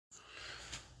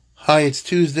Hi, it's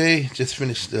Tuesday. Just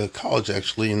finished college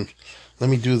actually, and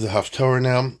let me do the Haftorah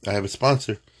now. I have a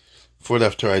sponsor for the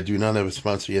Haftorah. I do not have a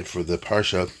sponsor yet for the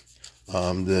Parsha.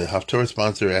 The Haftorah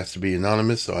sponsor has to be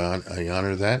anonymous, so I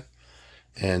honor that,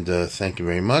 and thank you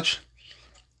very much.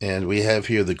 And we have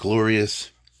here the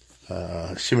glorious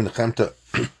Shimon Chemta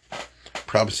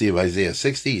prophecy of Isaiah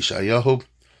 60, Yeshayahu,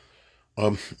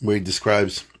 where he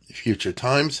describes future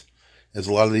times, as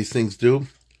a lot of these things do,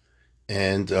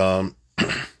 and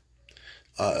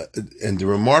and the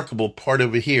remarkable part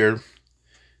over here,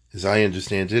 as I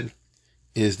understand it,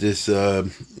 is this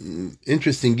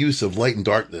interesting use of light and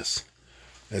darkness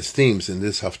as themes in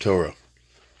this Haftorah.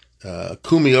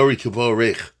 Kumi ori kivo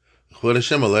reich, chod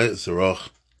Hashem alei zarach.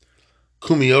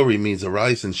 Kumi ori means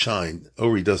arise and shine.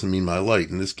 Ori doesn't mean my light.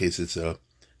 In this case, it's a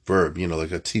verb,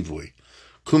 like a tivui.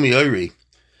 Kumi ori,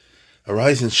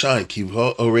 arise and shine.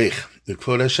 Kivo oreich, the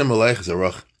chod Hashem alei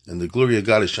zarach, and the glory of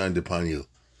God has shined upon you.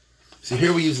 So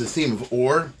here we use the theme of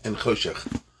Or and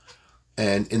Choshech,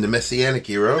 and in the Messianic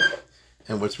era.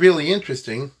 And what's really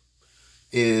interesting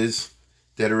is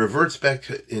that it reverts back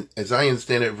to, as I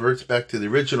understand it, reverts back to the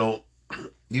original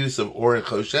use of Or and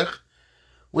Choshech,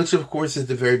 which of course is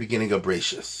the very beginning of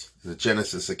Bereshis, the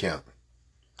Genesis account.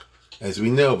 As we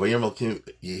know, Vayom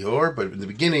Yehor, but in the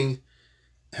beginning,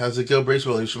 how's it go?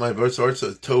 Bereshis Yishmai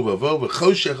V'Artz Tov Avo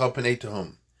V'Choshech Al Panei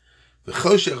Tehom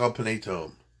V'Choshech Al Panei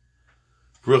Tehom.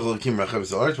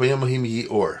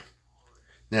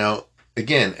 Now,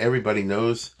 again, everybody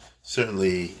knows,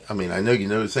 certainly, I know you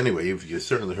know this anyway, you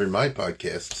certainly heard my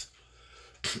podcasts,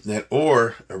 that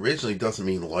Or originally doesn't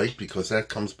mean light, because that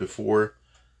comes before,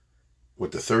 the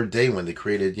third day when they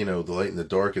created, the light and the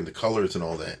dark and the colors and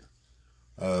all that.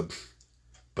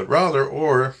 But rather,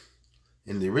 Or,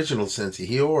 in the original sense,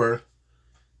 Yehior,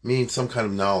 means some kind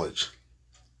of knowledge.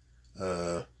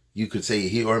 You could say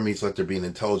Yehior means let there be an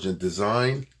intelligent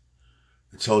design,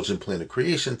 intelligent plan of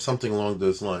creation, something along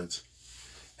those lines.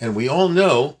 And we all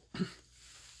know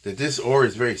that this Or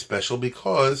is very special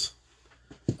because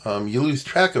you lose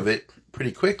track of it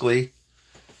pretty quickly,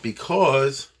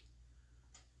 because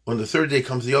on the third day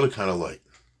comes the other kind of light,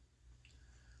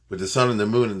 with the sun and the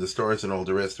moon and the stars and all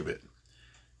the rest of it,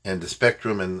 and the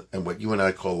spectrum and what you and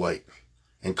I call light,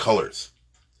 and colors.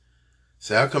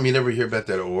 So how come you never hear about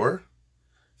that Or?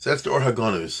 So that's the Or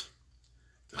HaGanuz.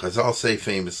 The Chazal say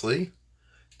famously,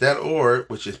 that Or,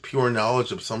 which is pure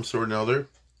knowledge of some sort or another,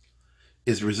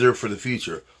 is reserved for the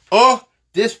future. Oh,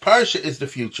 this Parsha is the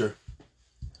future.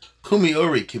 Kumi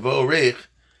Ori Kivo Reich,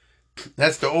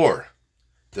 that's the Or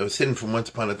that was hidden from once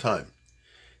upon a time.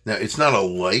 Now, it's not a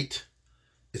light,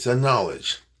 it's a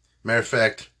knowledge. Matter of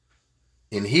fact,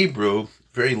 in Hebrew,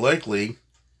 very likely,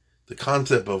 the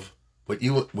concept of what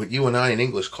you and I in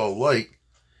English call light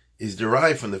is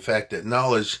derived from the fact that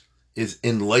knowledge is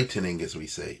enlightening, as we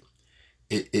say.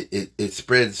 It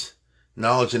spreads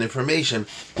knowledge and information,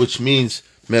 which means,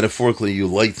 metaphorically, you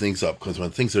light things up, because when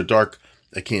things are dark,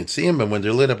 I can't see them, and when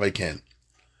they're lit up, I can.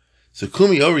 So,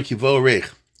 Kumi Ori Kivo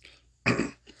Reich.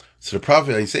 So the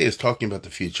prophet Isaiah is talking about the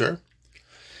future,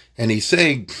 and he's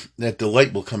saying that the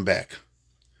light will come back,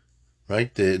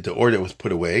 right? The Or that was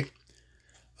put away.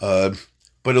 But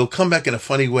it'll come back in a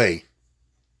funny way.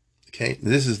 Okay,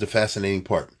 this is the fascinating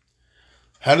part.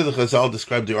 How do the Chazal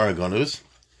describe the Or HaGanuz?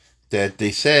 That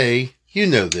they say, you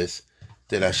know this,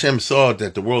 that Hashem saw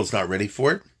that the world's not ready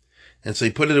for it, and so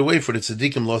he put it away for the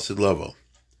tzaddikim losid lavo.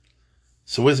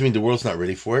 So what does it mean the world's not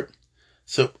ready for it?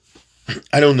 So,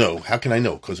 I don't know. How can I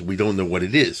know? Because we don't know what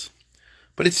it is.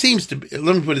 But it seems to be,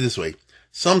 let me put it this way.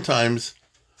 Sometimes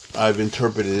I've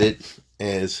interpreted it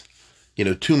as,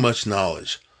 too much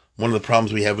knowledge. One of the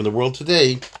problems we have in the world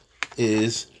today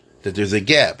is that there's a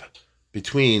gap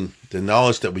between the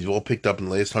knowledge that we've all picked up in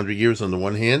the last 100 years on the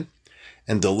one hand,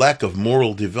 and the lack of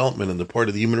moral development on the part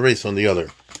of the human race on the other.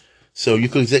 So you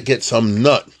could get some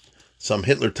nut, some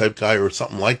Hitler-type guy or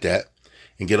something like that,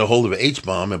 and get a hold of an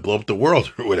H-bomb and blow up the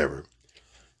world or whatever.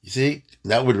 You see,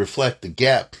 that would reflect the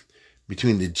gap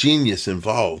between the genius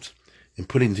involved in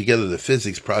putting together the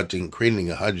physics project and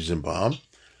creating a hydrogen bomb,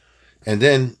 and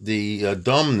then the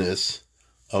dumbness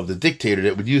of the dictator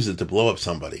that would use it to blow up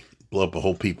somebody, blow up a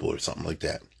whole people or something like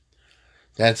that.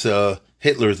 That's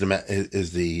Hitler is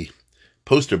the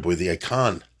poster boy, the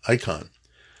icon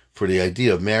for the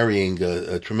idea of marrying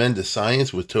a tremendous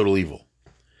science with total evil.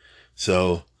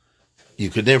 So you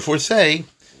could therefore say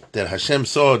that Hashem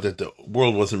saw that the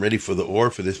world wasn't ready for the Or,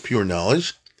 for this pure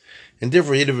knowledge, and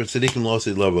therefore he had tzaddikim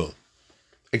losid lavo.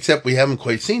 Except we haven't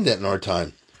quite seen that in our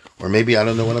time. Or maybe I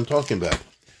don't know what I'm talking about.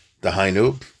 The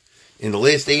Hainu, in the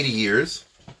last 80 years,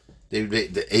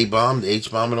 the A-bomb, the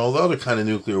H-bomb, and all the other kind of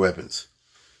nuclear weapons.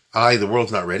 The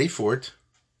world's not ready for it.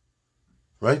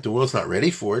 right? The world's not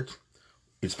ready for it.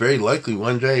 It's very likely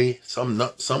one day some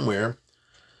nut somewhere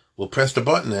will press the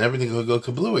button and everything will go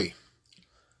kablooey.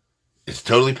 It's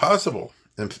totally possible.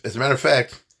 And as a matter of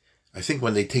fact, I think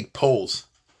when they take polls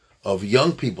of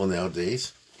young people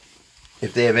nowadays,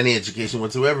 if they have any education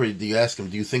whatsoever, do you ask them,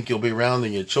 do you think you'll be around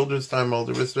in your children's time, all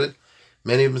the rest of it?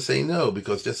 Many of them say no,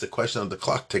 because that's a question of the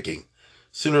clock ticking.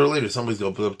 Sooner or later, somebody's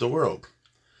going to put up the world.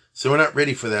 So we're not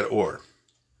ready for that or.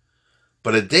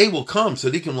 But a day will come,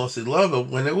 Tzadikim Lasid Lava,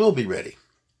 when it will be ready.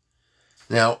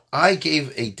 Now, I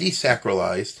gave a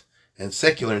desacralized and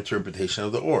secular interpretation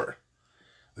of the or.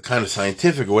 A kind of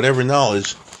scientific or whatever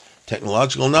knowledge,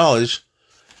 technological knowledge,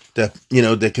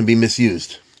 that can be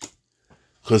misused.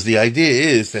 Because the idea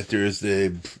is that there's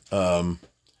the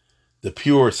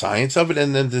pure science of it,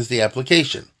 and then there's the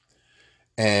application.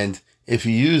 And if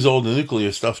you use all the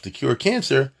nuclear stuff to cure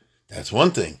cancer, that's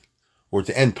one thing. Or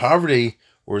to end poverty,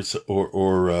 or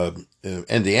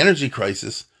end the energy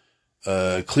crisis,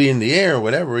 clean the air,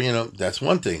 whatever, that's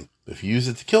one thing. If you use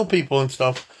it to kill people and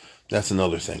stuff, that's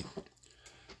another thing.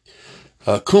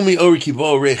 Kumi ori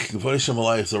kibo rech k'vodeshem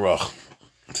alayich zarach.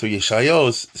 So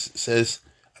Yeshayahu says,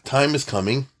 a time is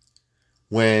coming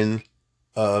when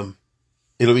it'll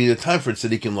be the time for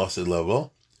tzaddikim lasid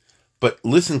level. But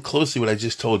listen closely what I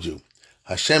just told you.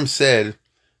 Hashem said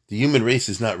the human race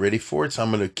is not ready for it, so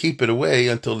I'm going to keep it away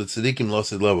until the tzaddikim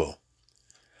lasid level.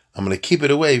 I'm going to keep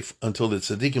it away until the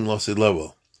tzaddikim lasid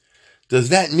level. Does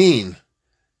that mean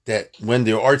that when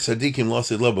there are tzaddikim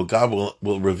lasid level, God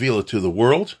will reveal it to the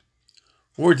world?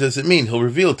 Or does it mean he'll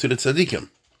reveal it to the tzaddikim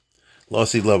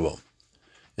lasid level?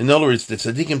 In other words, the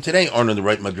tzaddikim today aren't on the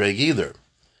right madreg either.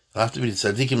 It'll have to be the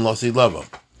tzaddikim lasid level.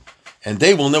 And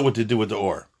they will know what to do with the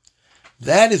or.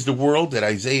 That is the world that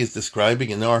Isaiah is describing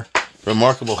in our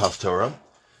remarkable Haftarah,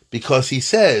 because he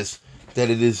says that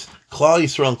it is Klal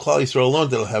Yisrael and Klal Yisrael alone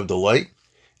that will have the light,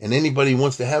 and anybody who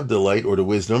wants to have the light or the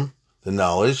wisdom, the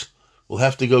knowledge, will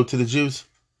have to go to the Jews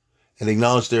and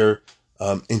acknowledge their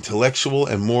intellectual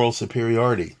and moral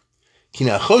superiority. He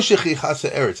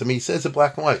says it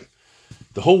black and white.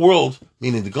 The whole world,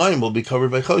 meaning the Goyim, will be covered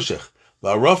by Choshech.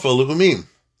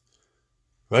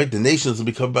 Right? The nations will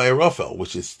be covered by Arafel,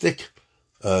 which is thick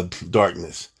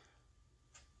darkness.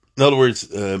 In other words,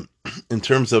 in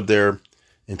terms of their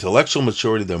intellectual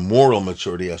maturity, their moral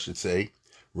maturity, I should say,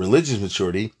 religious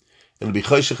maturity, it'll be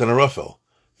Choshech and Arafel.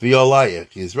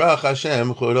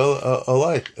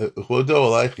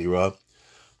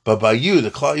 But by you,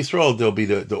 the Klal Yisrael, there'll be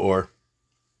the or.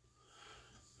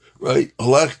 Right?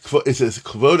 It says,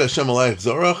 Kvod Hashem alayich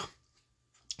zorach.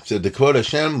 So the Kvod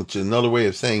Hashem, which is another way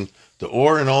of saying the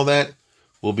or and all that,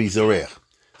 will be zorech.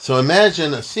 So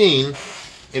imagine a scene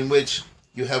in which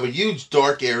you have a huge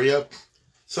dark area.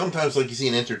 Sometimes, like you see,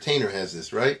 an entertainer has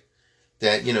this, right?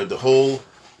 That, the whole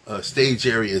stage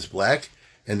area is black,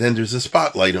 and then there's a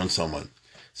spotlight on someone.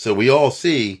 So we all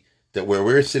see that where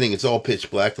we're sitting, it's all pitch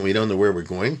black, and we don't know where we're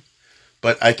going.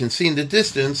 But I can see in the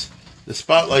distance the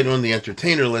spotlight on the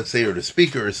entertainer, let's say, or the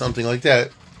speaker or something like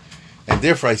that. And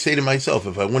therefore, I say to myself,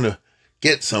 if I want to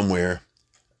get somewhere,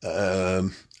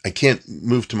 I can't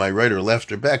move to my right or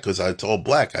left or back because it's all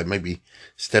black. I might be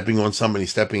stepping on somebody,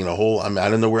 stepping in a hole. I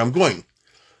don't know where I'm going.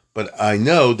 But I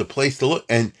know the place to look.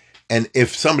 And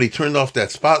if somebody turned off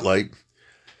that spotlight,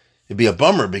 it'd be a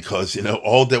bummer because,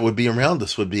 all that would be around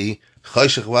us would be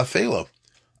chayshech lafela.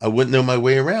 I wouldn't know my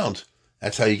way around.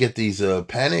 That's how you get these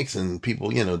panics and people,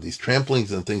 these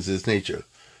tramplings and things of this nature.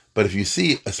 But if you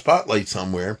see a spotlight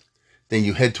somewhere, then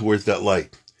you head towards that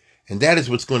light. And that is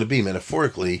what's going to be,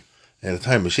 metaphorically, at the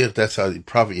time of Mashiach. That's how the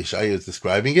prophet Yeshaya is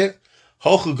describing it.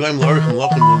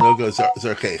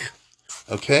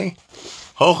 Okay?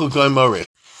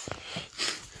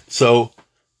 So,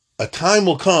 a time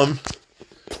will come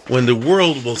when the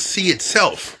world will see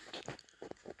itself,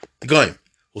 the Goyim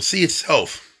will see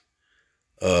itself,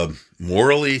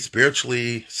 morally,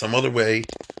 spiritually, some other way,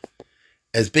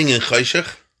 as being in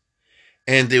Chayshech,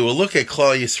 and they will look at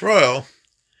Klal Yisrael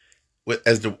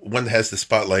as the one that has the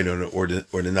spotlight on it or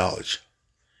the knowledge.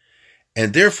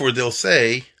 And therefore they'll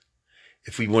say,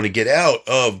 if we want to get out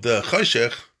of the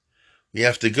Chayshech, we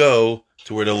have to go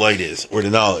to where the light is, or the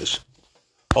knowledge.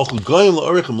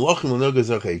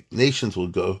 Nations will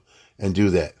go and do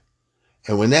that.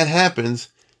 And when that happens,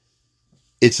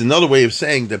 it's another way of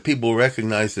saying that people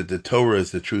recognize that the Torah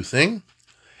is the true thing,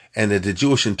 and that the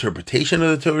Jewish interpretation of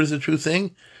the Torah is the true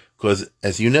thing, because,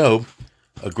 as you know,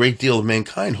 a great deal of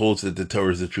mankind holds that the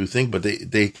Torah is the true thing, but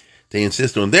they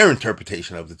insist on their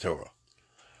interpretation of the Torah.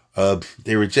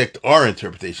 They reject our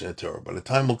interpretation of the Torah. But a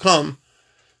time will come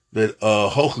that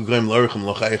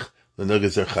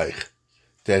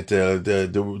that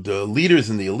the leaders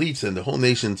and the elites and the whole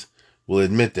nations will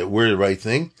admit that we're the right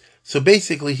thing. So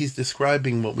basically, he's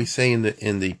describing what we say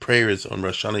in the prayers on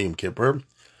Rosh Hashanah Yom Kippur.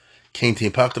 And so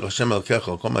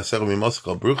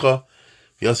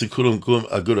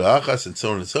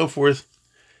on and so forth.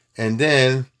 And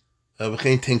then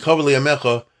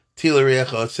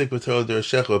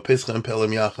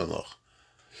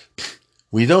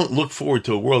we don't look forward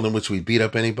to a world in which we beat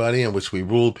up anybody, in which we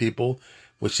rule people,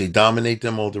 which they dominate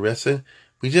them, all the rest of it.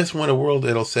 We just want a world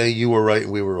that'll say you were right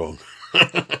and we were wrong.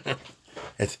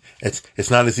 It's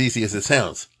not as easy as it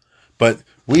sounds. But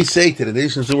we say to the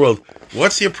nations of the world,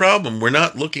 what's your problem? We're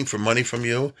not looking for money from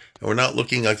you, and we're not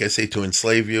looking, like I say, to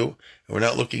enslave you, and we're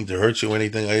not looking to hurt you or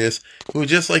anything like this. We would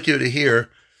just like you to hear,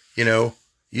 you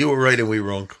were right and we were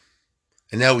wrong.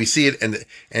 And now we see it, and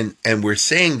we're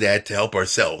saying that to help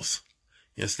ourselves.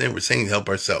 You understand? We're saying to help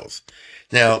ourselves.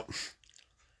 Now,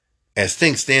 as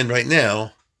things stand right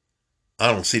now,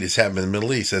 I don't see this happening in the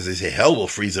Middle East. As they say, hell will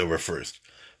freeze over first.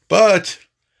 But,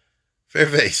 fair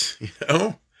face,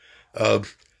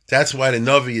 that's why the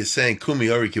Navi is saying, Kumi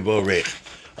Ori Kivo Reich.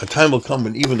 A time will come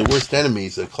when even the worst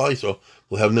enemies of Klal Yisrael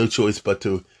will have no choice but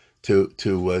to do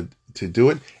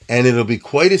it. And it'll be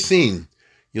quite a scene.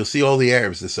 You'll see all the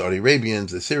Arabs, the Saudi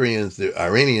Arabians, the Syrians, the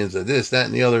Iranians, the this, that,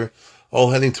 and the other,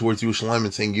 all heading towards Yerushalayim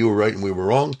and saying, you were right and we were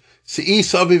wrong.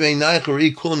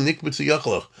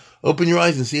 Open your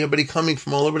eyes and see everybody coming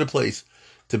from all over the place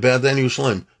to bow down to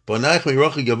Yerushalayim.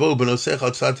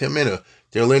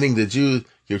 They're letting the Jews,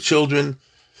 your children,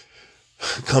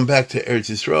 come back to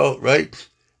Eretz Yisrael, right?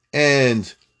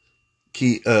 And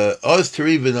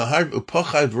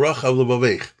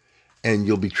and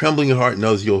you'll be trembling in heart,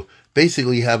 and you'll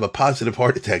basically have a positive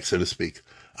heart attack, so to speak.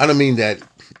 I don't mean that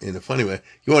in a funny way.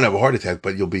 You won't have a heart attack,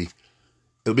 but it'll be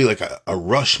like a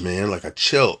rush, man, like a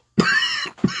chill.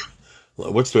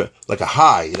 Like a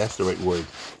high? That's the right word,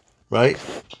 right?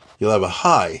 You'll have a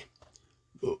high.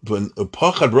 Because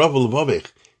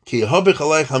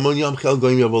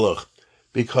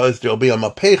there'll be a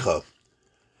mapecha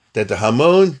that the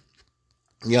Hamon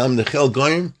Yam Nechel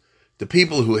Goyim, the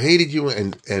people who hated you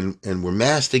and were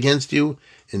massed against you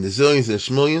in the zillions and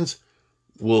shmillions,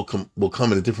 will come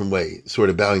in a different way,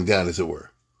 sort of bowing down, as it were.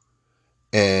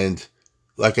 And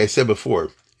like I said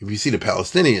before, if you see the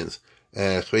Palestinians,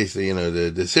 basically,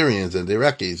 the Syrians and the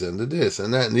Iraqis and the this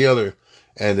and that and the other,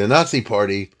 and the Nazi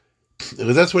party,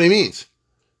 because that's what he means.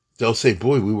 They'll say,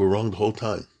 boy, we were wrong the whole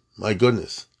time. My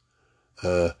goodness.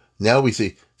 Now we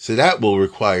see. So that will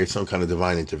require some kind of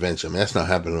divine intervention. I mean, that's not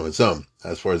happening on its own,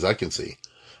 as far as I can see.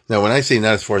 Now, when I say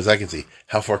not as far as I can see,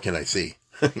 how far can I see?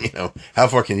 How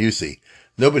far can you see?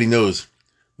 Nobody knows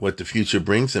what the future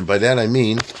brings. And by that I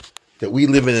mean that we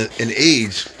live in an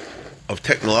age of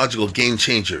technological game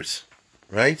changers,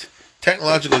 right?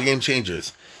 Technological game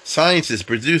changers. Science is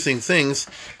producing things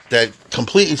that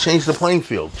completely change the playing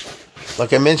field.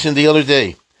 Like I mentioned the other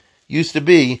day, used to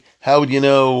be, how would you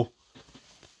know,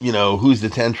 who's the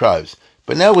 10 tribes?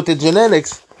 But now with the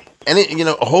genetics, and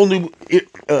a whole new,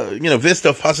 vista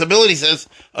of possibilities has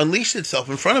unleashed itself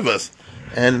in front of us.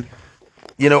 And,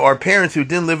 our parents who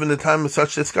didn't live in the time of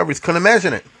such discoveries couldn't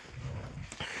imagine it.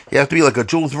 You have to be like a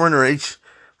Jules Verne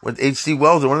with H.G.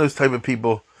 Wells or one of those type of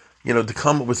people, to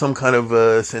come up with some kind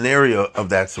of scenario of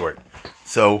that sort.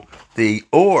 So the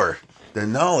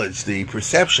knowledge, the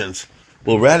perceptions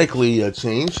will radically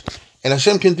change, and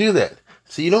Hashem can do that.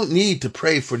 So you don't need to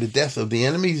pray for the death of the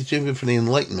enemies, just for the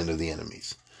enlightenment of the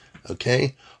enemies.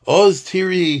 Okay? Oz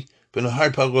tiri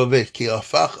b'nahar pagrovech ki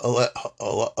afach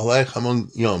alech hamon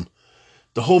yom.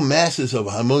 The whole masses of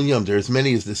Hamon Yom, there are as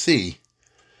many as the sea,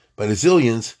 by the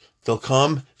zillions, they'll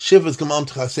come, shivas gamam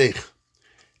t'chasech.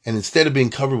 And instead of being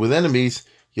covered with enemies,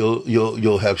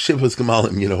 you'll have shivas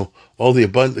gamalim, all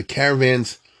the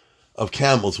caravans of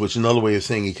camels, which another way of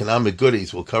saying economic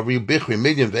goodies, will cover you. Bichri,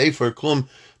 Midian, Ve'efer, Klum,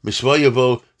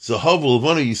 Mishvayavo, Zahav,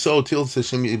 Levona, Yisol, Til,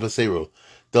 Seshem, Yivasero.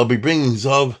 They'll be bringing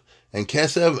Zav and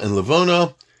Kesev and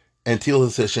Levona and Til,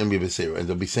 Seshem, Yivasero. And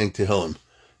they'll be saying Tehillim.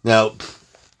 Now,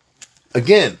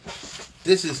 again,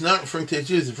 this is not referring to the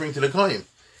Jews, it's referring to the Goyim.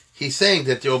 He's saying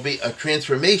that there will be a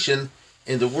transformation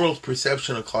in the world's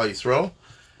perception of Klal Yisrael,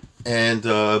 and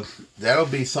that'll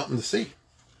be something to see.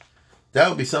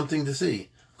 That'll be something to see.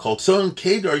 Koltzon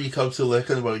Kedar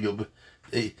Yikab.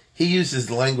 He uses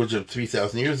the language of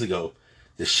 3,000 years ago.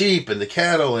 The sheep and the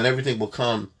cattle and everything will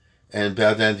come and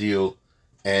bow down to you,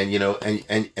 and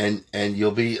and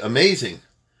you'll be amazing.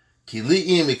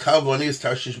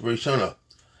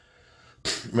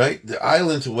 Right? The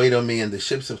islands will wait on me, and the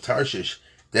ships of Tarshish.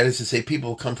 That is to say, people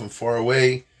will come from far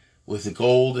away with the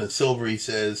gold and silver, he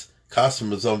says, Kasam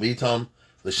Mazom Vitam,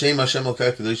 L'Shem Hashem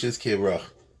Al-Kadosh Kivrach.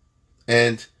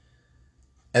 And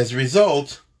as a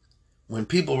result, when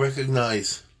people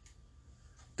recognize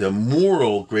the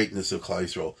moral greatness of Klal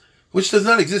Yisrael, which does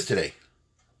not exist today,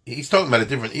 he's talking about a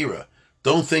different era.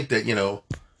 Don't think that,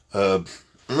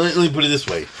 let me put it this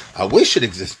way. I wish it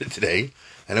existed today,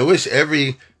 and I wish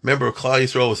every member of Klal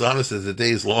Yisrael was honest as the day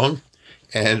is long,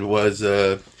 and was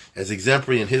as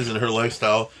exemplary in his and her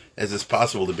lifestyle as it's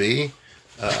possible to be.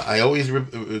 I always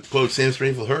quote Sam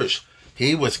Springfield Hirsch.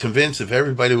 He was convinced if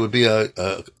everybody would be a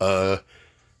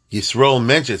Yisrael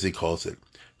Mensch, as he calls it,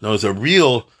 knows a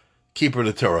real keeper of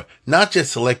the Torah, not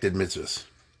just selected mitzvahs,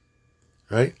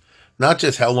 right? Not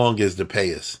just how long is the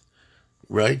payas,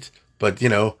 right? But,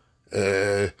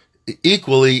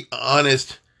 equally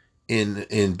honest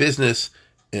in business,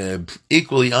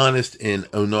 equally honest in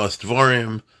onos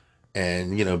dvarim,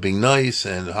 and, being nice,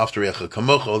 and haftarecha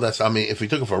kamocho. If we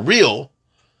took it for real,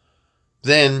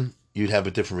 then you'd have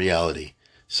a different reality.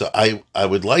 So I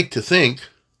would like to think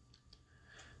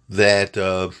that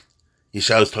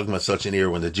Yeshua is talking about such an era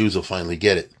when the Jews will finally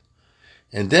get it.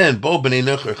 And then,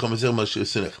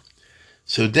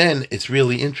 so then it's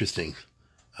really interesting.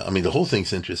 The whole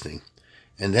thing's interesting.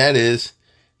 And that is,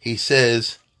 he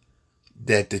says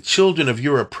that the children of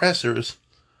your oppressors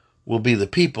will be the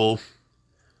people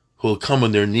who will come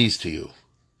on their knees to you.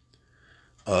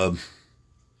 I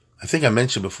think I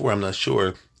mentioned before, I'm not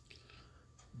sure.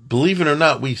 Believe it or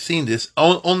not, we've seen this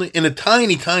only in a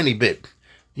tiny, tiny bit.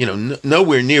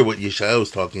 Nowhere near what Yeshua was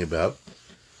talking about.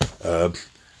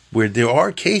 Where there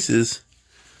are cases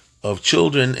of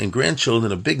children and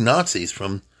grandchildren of big Nazis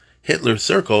from Hitler's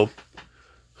circle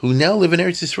who now live in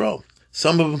Eretz Yisrael.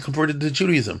 Some of them converted to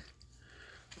Judaism.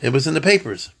 It was in the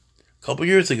papers a couple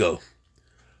years ago.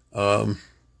 I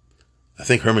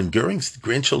think Hermann Goering's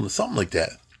grandchildren, something like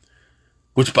that,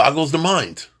 which boggles the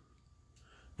mind,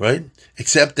 right?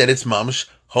 Except that it's mamash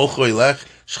holchoilech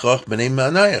shchach b'nei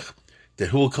manayach, that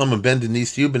who will come and bend the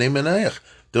knees to you, b'nei manayach,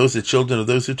 those are children of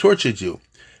those who tortured you,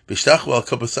 b'shtachu al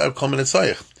kapasar kol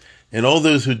menasayach, and all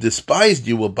those who despised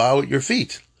you will bow at your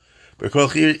feet. So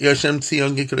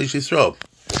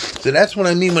that's what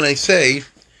I mean when I say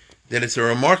that it's a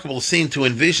remarkable scene to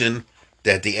envision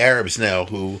that the Arabs now,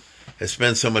 who have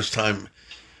spent so much time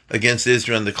against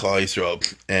Israel and the Klal Yisrael,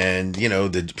 and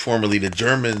formerly the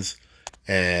Germans,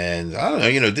 and I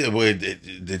don't know,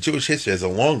 the Jewish history has a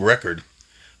long record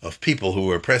of people who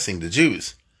were oppressing the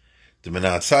Jews, the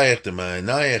Menatzayach, the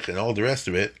Ma'anayach, and all the rest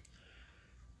of it.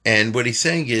 And what he's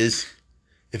saying is,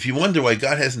 if you wonder why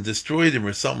God hasn't destroyed them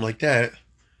or something like that,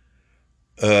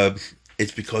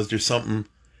 it's because there's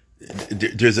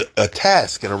a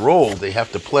task and a role they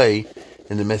have to play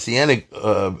in the messianic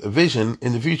vision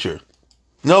in the future.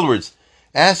 In other words,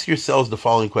 ask yourselves the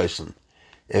following question.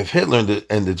 If Hitler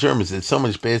and the Germans did so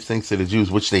much bad things to the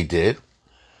Jews, which they did,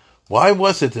 why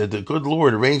was it that the good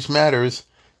Lord arranged matters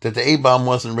that the A-bomb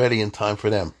wasn't ready in time for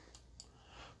them?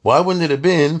 Why wouldn't it have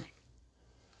been,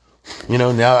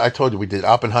 now I told you we did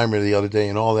Oppenheimer the other day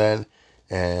and all that,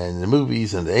 and the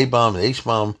movies and the A-bomb, the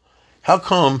H-bomb. How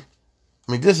come,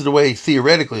 this is the way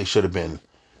theoretically it should have been.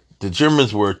 The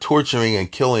Germans were torturing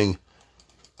and killing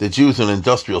the Jews on an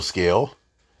industrial scale,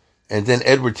 and then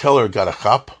Edward Teller got a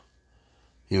chop.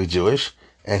 He was Jewish,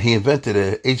 and he invented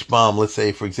a H-bomb, let's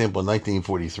say, for example, in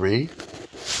 1943.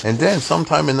 And then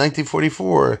sometime in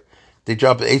 1944, they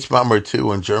dropped an H-bomb or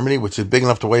two in Germany, which is big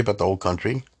enough to wipe out the whole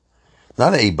country.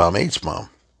 Not an A-bomb, H-bomb,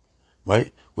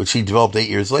 right? Which he developed 8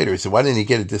 years later. He said, why didn't he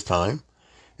get it this time?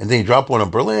 And then he dropped one in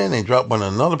Berlin, and he dropped one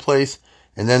in another place,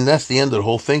 and then that's the end of the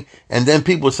whole thing. And then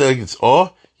people would say,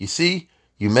 you see,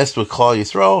 you messed with Klal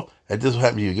Yisrael, and this will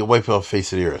happen to you. You get wiped off the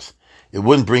face of the earth. It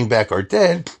wouldn't bring back our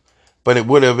dead, but it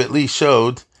would have at least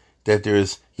showed that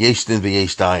there's yesh din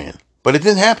v'yesh dayan. But it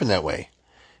didn't happen that way.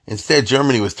 Instead,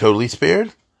 Germany was totally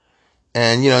spared.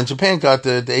 And, and Japan got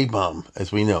the A-bomb,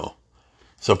 as we know.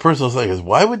 So a person was like,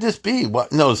 why would this be?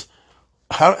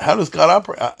 How does God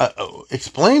operate?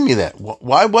 Explain me that.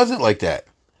 Why was it like that?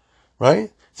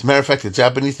 Right? As a matter of fact, the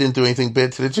Japanese didn't do anything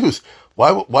bad to the Jews.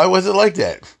 Why was it like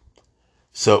that?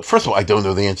 So, first of all, I don't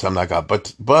know the answer. I'm not God.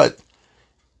 But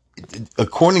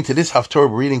according to this Haftorah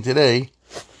we're reading today,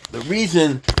 the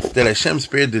reason that Hashem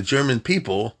spared the German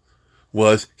people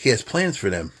was He has plans for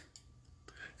them.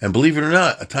 And believe it or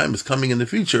not, a time is coming in the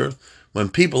future when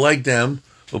people like them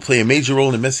will play a major role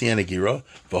in the Messianic era.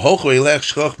 And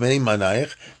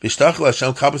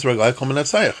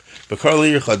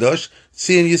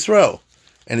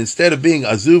instead of being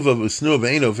Azuva Usnu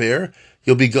Ve'en Over,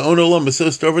 you'll be Gaon Olam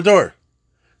B'sos Dor.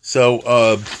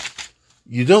 So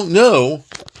you don't know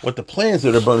what the plans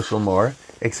of the Rebbeinu Shalom are,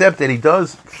 except that he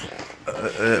does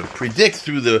predict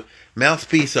through the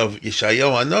mouthpiece of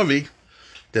Yeshayahu Hanavi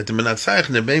that the Menatzayach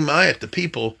and the Beimayach, the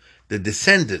people, the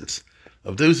descendants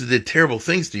of those who did terrible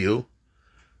things to you,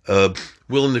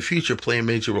 will in the future play a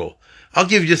major role. I'll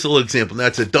give you just a little example. Now,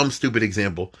 it's a dumb, stupid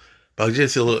example, but I'll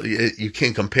just you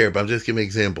can't compare, but I'm just giving an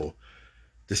example.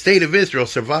 The state of Israel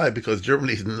survived because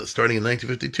Germany, starting in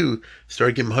 1952,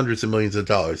 started giving hundreds of millions of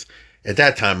dollars. At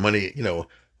that time, money,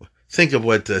 think of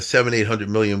what 700-800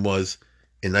 million was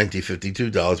in 1952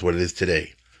 dollars, what it is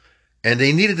today. And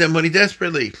they needed that money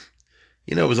desperately.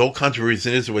 It was old controversy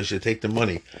in Israel, should take the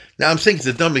money. Now, I'm saying it's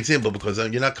a dumb example because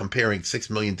you're not comparing 6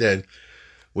 million dead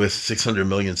with 600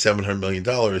 million, $700 million,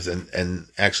 and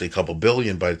actually a couple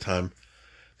billion by the time.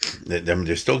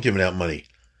 They're still giving out money.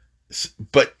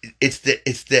 But it's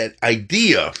that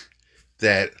idea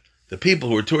that the people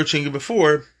who were torturing you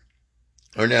before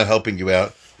are now helping you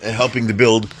out and helping to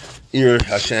build Ir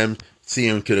Hashem,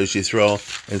 Tzion, Kadosh Yisrael,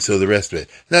 and so the rest of it.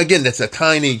 Now again, that's a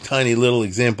tiny, tiny little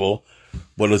example.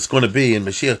 What it's going to be in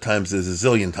Mashiach times is a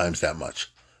zillion times that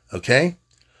much. Okay?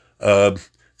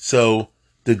 So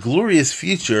the glorious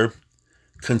future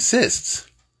consists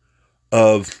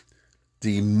of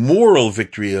the moral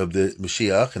victory of the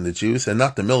Mashiach and the Jews, and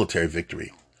not the military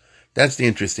victory. That's the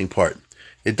interesting part.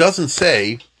 It doesn't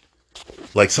say,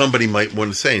 like somebody might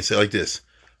want to say, and say like this: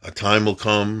 a time will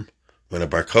come when a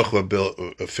Bar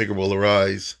Kochba figure will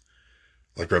arise.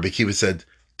 Like Rabbi Kiva said,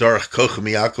 Darach Kochba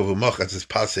Miyakov U'Machas is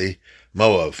Pasei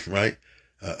Moav, right?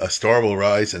 A star will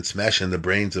rise and smash in the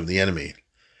brains of the enemy.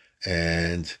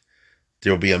 And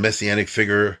there will be a messianic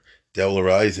figure that will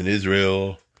arise in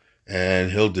Israel,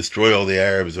 and he'll destroy all the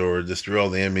Arabs or destroy all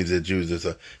the enemies of the Jews.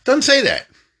 Doesn't say that,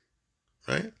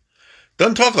 right?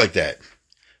 Doesn't talk like that,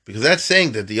 because that's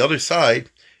saying that the other side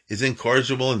is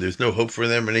incorrigible and there's no hope for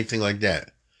them or anything like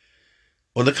that.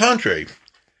 On the contrary,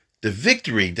 the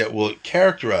victory that will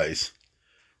characterize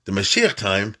the Mashiach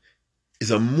time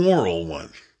is a moral one.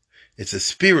 It's a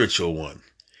spiritual one.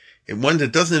 And one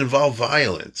that doesn't involve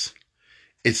violence.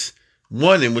 It's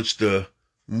one in which the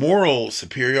moral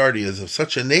superiority is of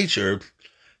such a nature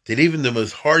that even the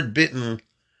most hard-bitten,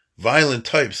 violent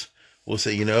types will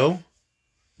say,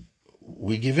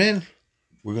 we give in.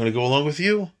 We're going to go along with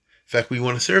you. In fact, we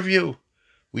want to serve you.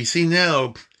 We see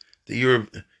now that you're,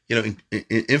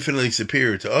 infinitely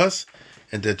superior to us,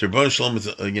 and that the Rebbeinu Shalom is,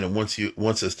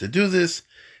 wants us to do this,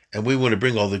 and we want to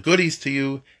bring all the goodies to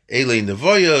you, Elei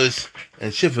Nevoyos,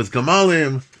 and Shifas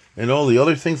Gamalim, and all the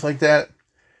other things like that.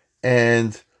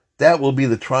 And that will be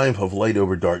the triumph of light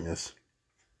over darkness.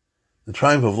 The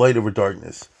triumph of light over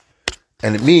darkness.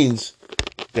 And it means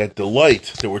that the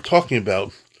light that we're talking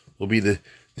about will be the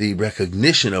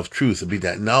recognition of truth. It'll be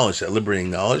that knowledge, that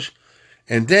liberating knowledge.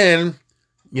 And then,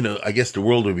 I guess the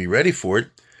world will be ready for it,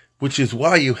 which is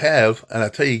why you have, and I'll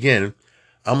tell you again,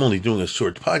 I'm only doing a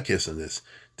short podcast on this.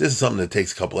 This is something that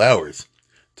takes a couple hours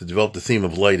to develop the theme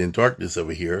of light and darkness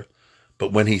over here.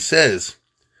 But when he says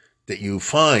that you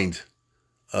find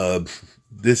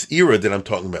this era that I'm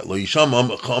talking about, Lo Yisham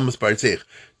Chamas B'Artzeich,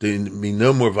 there be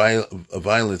no more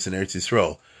violence in Eretz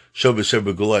Yisrael, Shobah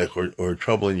Sheba Gulaich, or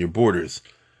trouble in your borders.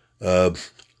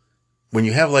 When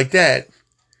you have like that,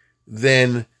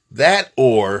 then that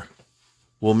ore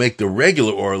will make the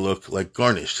regular ore look like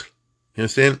garnished. You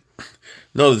understand?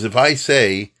 Notice, if I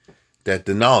say that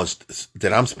the knowledge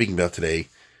that I'm speaking about today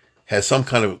has some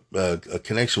kind of a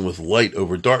connection with light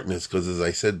over darkness, because as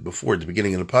I said before at the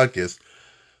beginning of the podcast,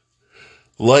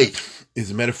 light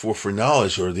is a metaphor for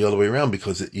knowledge, or the other way around,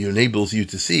 because it enables you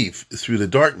to see through the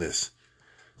darkness.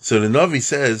 So the Navi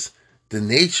says the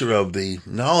nature of the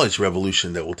knowledge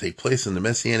revolution that will take place in the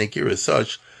Messianic era is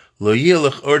such, that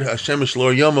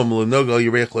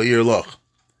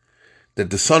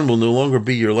the sun will no longer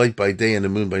be your light by day and the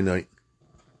moon by night.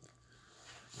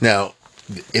 Now,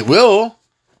 it will.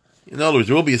 In other words,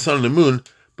 there will be a sun and a moon,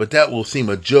 but that will seem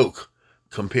a joke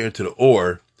compared to the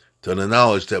ore, to the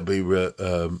knowledge that will be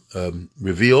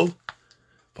revealed.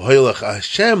 Right?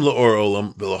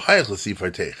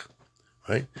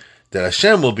 That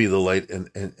Hashem will be the light and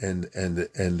the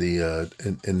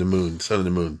moon, sun and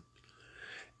the moon.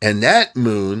 And that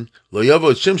moon, lo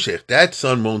yavo shimshech, that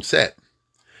sun won't set.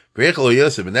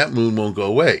 And that moon won't go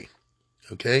away.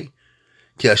 Okay?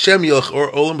 Ki Hashem yilach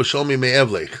or olam b'sholmi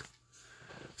me'evlech.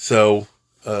 So,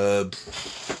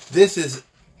 this is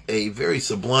a very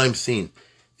sublime scene.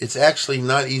 It's actually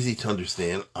not easy to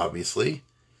understand, obviously.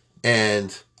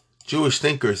 And Jewish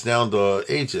thinkers down the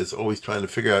ages always trying to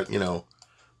figure out,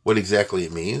 what exactly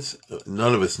it means.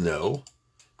 None of us know,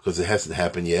 because it hasn't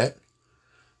happened yet.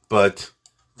 But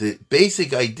the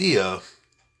basic idea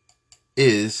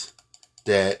is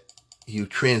that you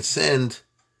transcend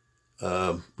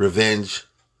revenge,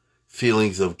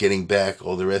 feelings of getting back,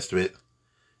 all the rest of it,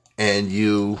 and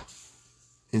you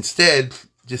instead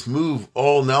just move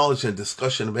all knowledge and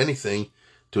discussion of anything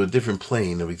to a different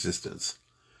plane of existence.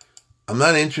 I'm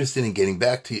not interested in getting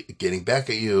back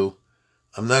at you.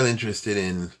 I'm not interested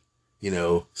in,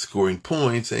 scoring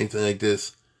points, anything like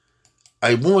this.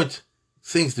 I want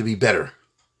things to be better.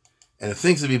 And if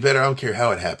things to be better, I don't care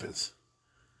how it happens.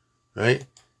 Right?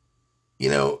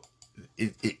 Even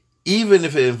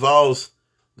if it involves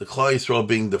the Klal Yisrael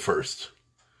being the first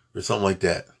or something like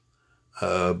that.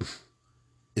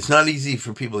 It's not easy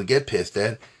for people to get past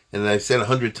that. And I've said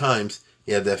 100 times,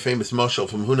 you have that famous mashal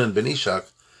from Hunan ben Ishak,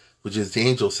 which is the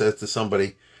angel says to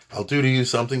somebody, I'll do to you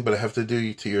something, but I have to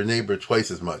do to your neighbor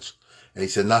twice as much. And he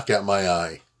said, knock out my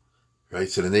eye. Right?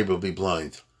 So the neighbor will be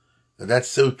blind. And that's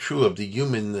so true of the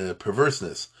human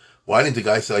perverseness. Why didn't the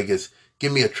guy say, I guess,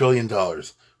 give me $1 trillion or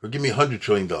give me $100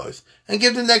 trillion and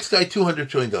give the next guy $200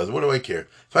 trillion? What do I care?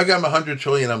 If I got him $100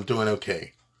 trillion, I'm doing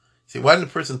okay. See, why did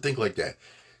the person think like that?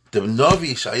 The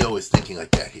Navi Yeshayahu is thinking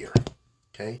like that here.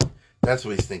 Okay? That's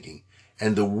what he's thinking.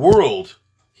 And the world,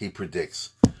 he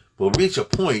predicts, will reach a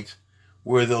point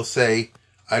where they'll say,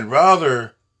 I'd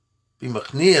rather be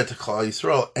machnia to Klal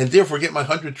Yisrael and therefore get my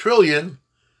 $100 trillion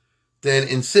than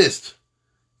insist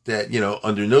that,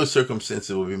 under no circumstances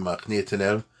it will be machnia to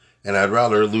them, and I'd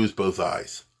rather lose both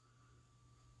eyes.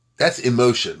 That's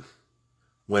emotion.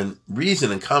 When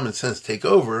reason and common sense take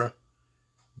over,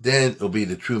 then it'll be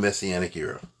the true Messianic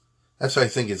era. That's what I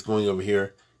think is going over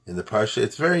here in the Parsha.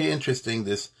 It's very interesting,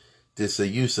 this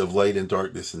use of light and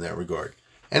darkness in that regard.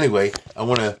 Anyway, I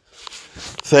want to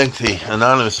thank the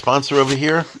anonymous sponsor over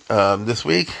here this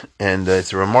week, and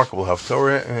it's a remarkable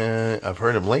Haftorah. I've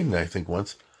heard him late, I think,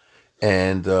 once.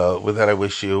 And with that, I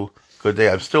wish you a good day.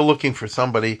 I'm still looking for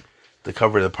somebody to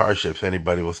cover the Parsha if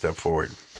anybody will step forward.